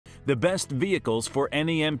The best vehicles for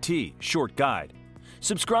NEMT short guide.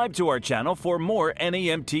 Subscribe to our channel for more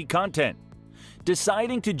NEMT content.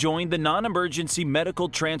 Deciding to join the non-emergency medical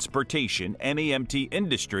transportation (NEMT)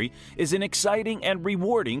 industry is an exciting and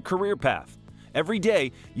rewarding career path. Every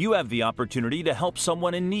day, you have the opportunity to help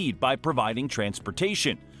someone in need by providing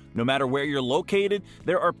transportation. No matter where you're located,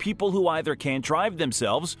 there are people who either can't drive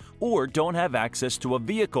themselves or don't have access to a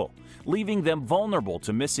vehicle, leaving them vulnerable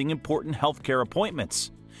to missing important healthcare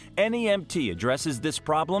appointments. NEMT addresses this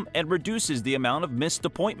problem and reduces the amount of missed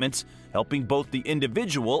appointments, helping both the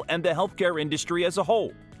individual and the healthcare industry as a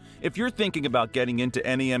whole. If you're thinking about getting into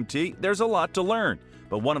NEMT, there's a lot to learn,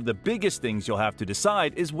 but one of the biggest things you'll have to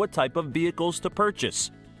decide is what type of vehicles to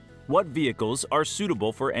purchase. What vehicles are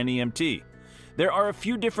suitable for NEMT? There are a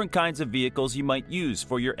few different kinds of vehicles you might use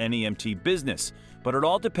for your NEMT business, but it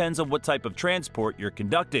all depends on what type of transport you're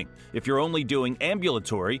conducting. If you're only doing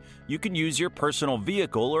ambulatory, you can use your personal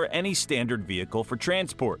vehicle or any standard vehicle for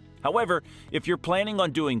transport. However, if you're planning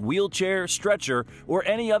on doing wheelchair, stretcher, or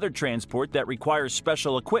any other transport that requires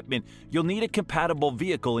special equipment, you'll need a compatible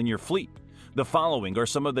vehicle in your fleet. The following are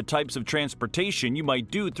some of the types of transportation you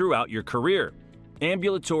might do throughout your career.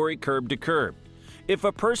 Ambulatory curb-to-curb. If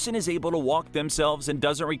a person is able to walk themselves and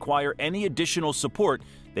doesn't require any additional support,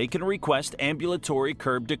 they can request ambulatory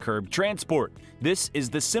curb-to-curb transport. This is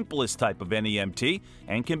the simplest type of NEMT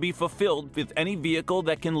and can be fulfilled with any vehicle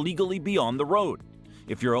that can legally be on the road.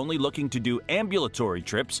 If you're only looking to do ambulatory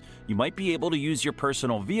trips, you might be able to use your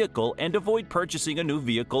personal vehicle and avoid purchasing a new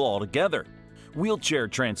vehicle altogether. Wheelchair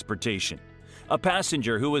transportation. A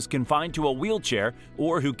passenger who is confined to a wheelchair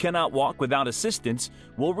or who cannot walk without assistance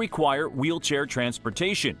will require wheelchair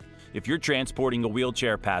transportation. If you're transporting a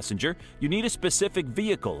wheelchair passenger, you need a specific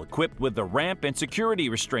vehicle equipped with a ramp and security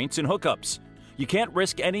restraints and hookups. You can't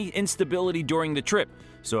risk any instability during the trip,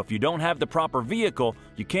 so if you don't have the proper vehicle,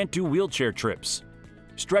 you can't do wheelchair trips.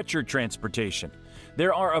 Stretcher transportation.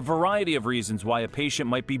 There are a variety of reasons why a patient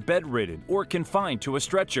might be bedridden or confined to a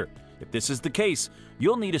stretcher. If this is the case,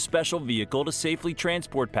 you'll need a special vehicle to safely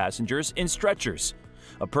transport passengers in stretchers.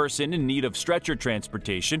 A person in need of stretcher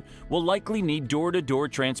transportation will likely need door-to-door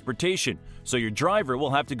transportation, so your driver will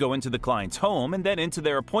have to go into the client's home and then into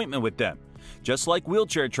their appointment with them. Just like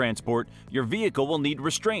wheelchair transport, your vehicle will need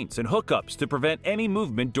restraints and hookups to prevent any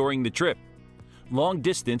movement during the trip.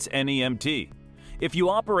 Long-distance NEMT. If you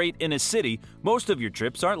operate in a city, most of your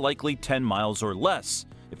trips aren't likely 10 miles or less.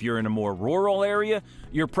 If you're in a more rural area,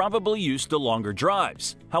 you're probably used to longer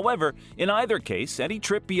drives. However, in either case, any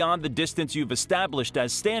trip beyond the distance you've established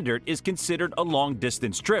as standard is considered a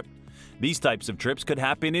long-distance trip. These types of trips could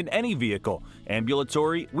happen in any vehicle,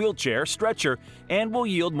 ambulatory, wheelchair, stretcher, and will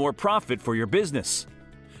yield more profit for your business.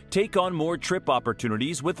 Take on more trip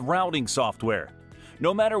opportunities with routing software.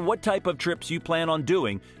 No matter what type of trips you plan on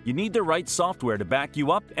doing, you need the right software to back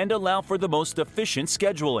you up and allow for the most efficient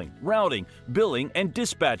scheduling, routing, billing, and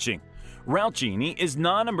dispatching. RouteGenie is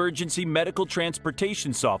non-emergency medical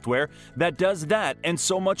transportation software that does that and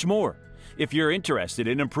so much more. If you're interested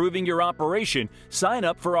in improving your operation, sign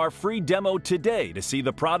up for our free demo today to see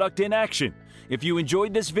the product in action. If you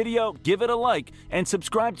enjoyed this video, give it a like and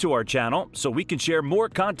subscribe to our channel so we can share more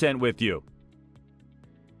content with you.